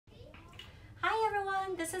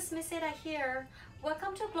everyone, this is Miss Ada here.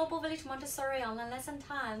 Welcome to Global Village Montessori online lesson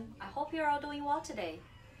time. I hope you're all doing well today.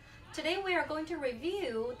 Today we are going to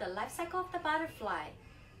review the life cycle of the butterfly.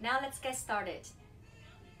 Now let's get started.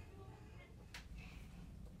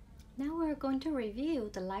 Now we're going to review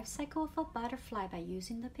the life cycle of a butterfly by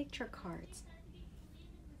using the picture cards.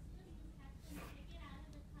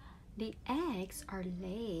 The eggs are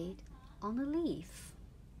laid on a leaf.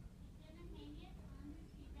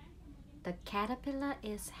 The caterpillar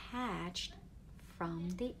is hatched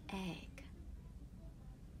from the egg.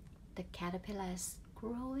 The caterpillar is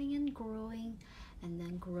growing and growing and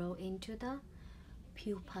then grow into the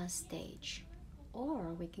pupa stage,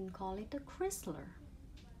 or we can call it the chrysalis.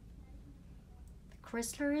 The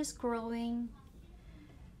chrysalis is growing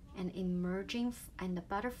and emerging, and the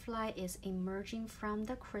butterfly is emerging from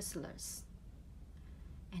the chrysalis.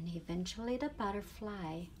 And eventually the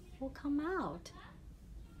butterfly will come out.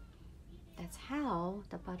 That's how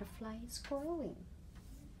the butterfly is growing.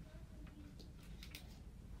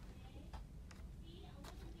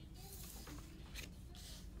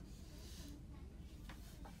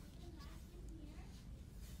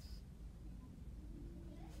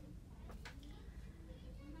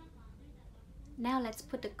 Now let's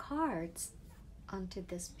put the cards onto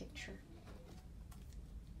this picture.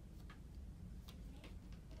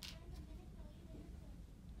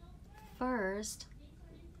 First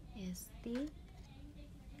is the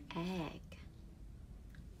egg,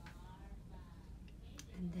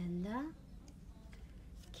 and then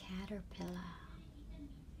the caterpillar.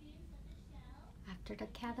 After the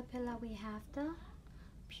caterpillar we have the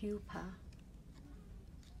pupa,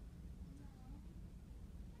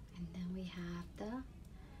 and then we have the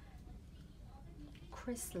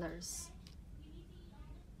chrysalis,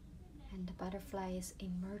 and the butterfly is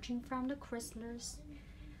emerging from the chrysalis,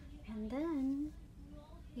 and then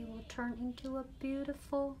it will turn into a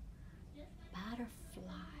beautiful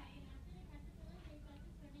butterfly.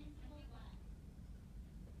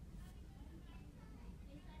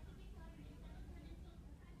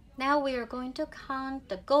 Now we are going to count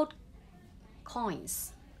the gold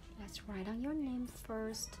coins. Let's write down your name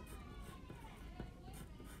first.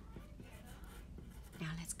 Now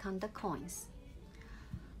let's count the coins.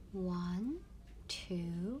 1,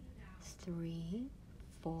 2, 3,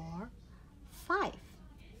 4, 5.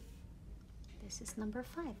 This is number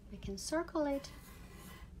 5. We can circle it.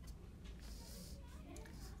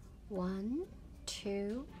 1,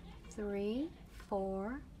 2, 3,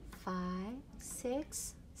 4, 5,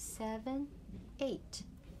 6, 7, 8.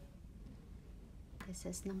 This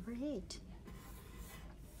is number 8.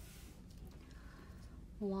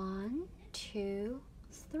 1, 2,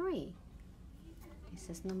 3. This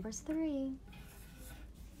is number 3.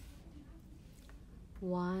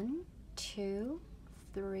 1, 2,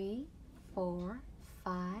 3, 4,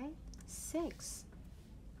 5, 6.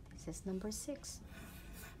 This is number 6.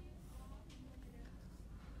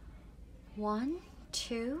 1,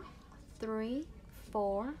 2, 3,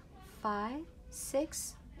 4, 5,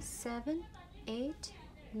 6, 7, 8,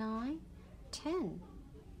 9, 10.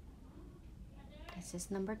 This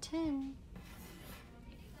is number 10.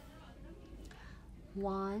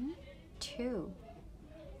 1, 2.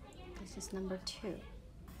 This is number 2.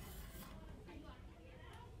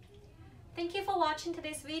 Thank you for watching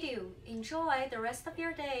today's video. Enjoy the rest of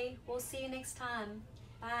your day. We'll see you next time.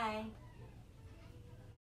 Bye.